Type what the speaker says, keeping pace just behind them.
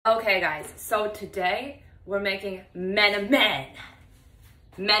Okay guys, so today we're making menemen.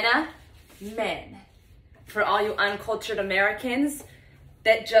 Menemen. For all you uncultured Americans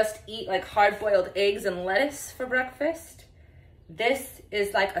that just eat like hard-boiled eggs and lettuce for breakfast, this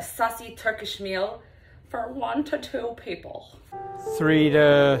is like a saucy Turkish meal for 1 to 2 people. 3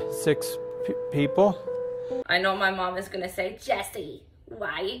 to 6 people. I know my mom is gonna say, Jessie,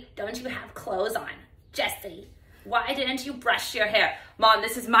 why don't you have clothes on? Jessie, why didn't you brush your hair? Mom,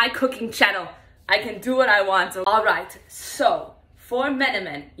 this is my cooking channel. I can do what I want. All right, so for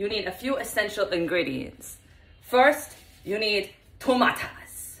menemen, you need a few essential ingredients. First, you need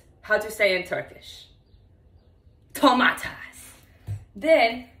tomatas. How to say in Turkish? Tomatas.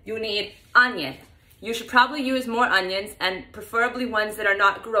 Then you need onion. You should probably use more onions and preferably ones that are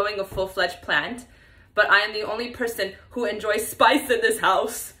not growing a full-fledged plant. But I am the only person who enjoys spice in this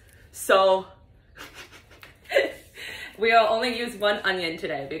house. So we will only use 1 onion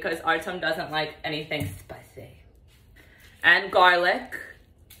today because Artem doesn't like anything spicy. And garlic.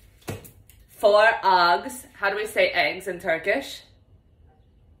 4 eggs. How do we say eggs in Turkish?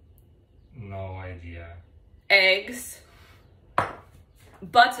 No idea. Eggs.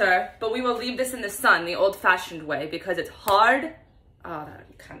 Butter, but we will leave this in the sun the old-fashioned way because it's hard. Oh,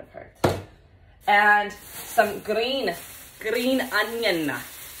 that kind of hurts. And some green onion.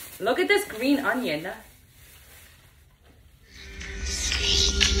 Look at this green onion.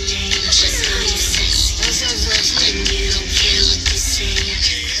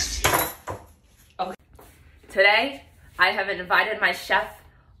 Okay. Today, I have invited my chef,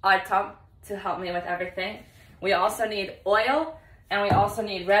 Artem, to help me with everything. We also need oil, and we also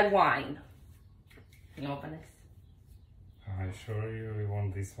need red wine. Can you open this? Are you sure you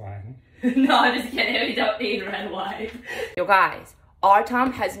want this wine? No, I'm just kidding. We don't need red wine. You guys,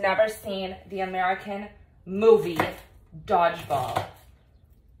 Artem has never seen the American movie Dodgeball.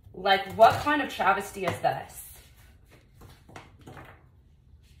 Like, what kind of travesty is this?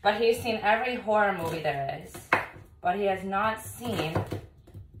 But he's seen every horror movie there is. But he has not seen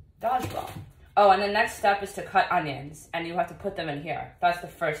Dodgeball. Oh, and the next step is to cut onions. And you have to put them in here. That's the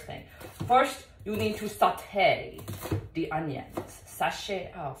first thing. First, you need to saute the onions.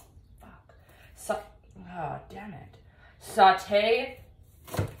 Sachet. Oh, fuck. Oh, damn it. Saute.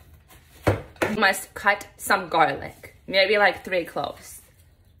 You must cut some garlic. Maybe like 3 cloves.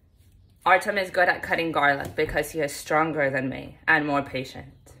 Artem is good at cutting garlic because he is stronger than me and more patient.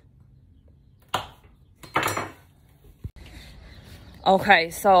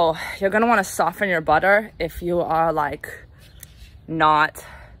 Okay, so you're gonna want to soften your butter if you are like not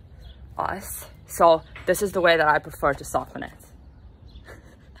us. So this is the way that I prefer to soften it.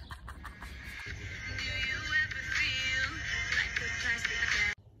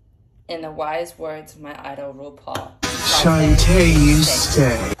 In the wise words of my idol RuPaul. Shantae, you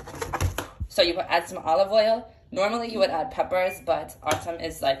stay. So you would add some olive oil. Normally you would add peppers, but Artem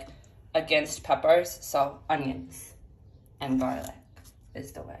is like against peppers, so onions and garlic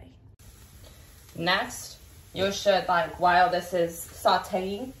is the way. Next, you should, like, while this is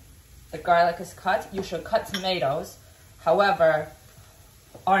sauteing, the garlic is cut, you should cut tomatoes. However,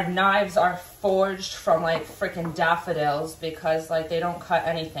 our knives are forged from like freaking daffodils because like they don't cut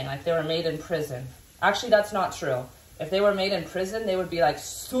anything, like they were made in prison. Actually, that's not true. If they were made in prison, they would be like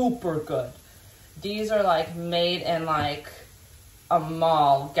super good. These are like made in like a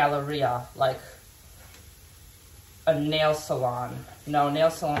mall, galleria, like a nail salon. No,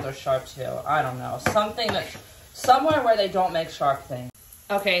 nail salons are sharp too. I don't know. Somewhere where they don't make sharp things.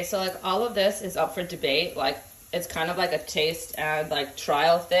 Okay, so like all of this is up for debate. Like it's kind of like a taste and like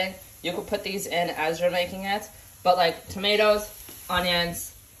trial thing. You could put these in as you're making it. But like tomatoes,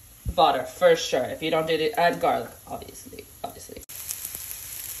 onions, butter, for sure. If you don't do it, add garlic, obviously.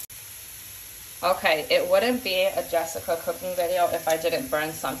 Okay, it wouldn't be a Jessica cooking video if I didn't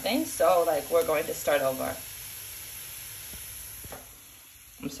burn something. So like we're going to start over.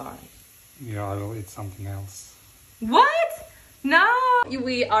 I'm sorry. Yeah, I will eat something else. What? No!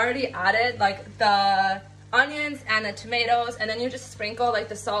 We already added like the onions and the tomatoes, and then you just sprinkle like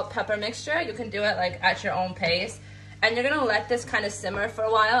the salt pepper mixture. You can do it like at your own pace. And you're gonna let this kind of simmer for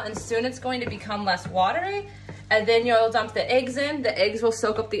a while, and soon it's going to become less watery. And then you'll dump the eggs in. The eggs will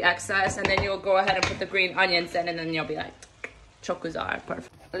soak up the excess, and then you'll go ahead and put the green onions in, and then you'll be like, çok güzel,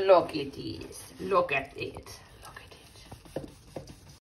 perfect. Look at this. Look at it.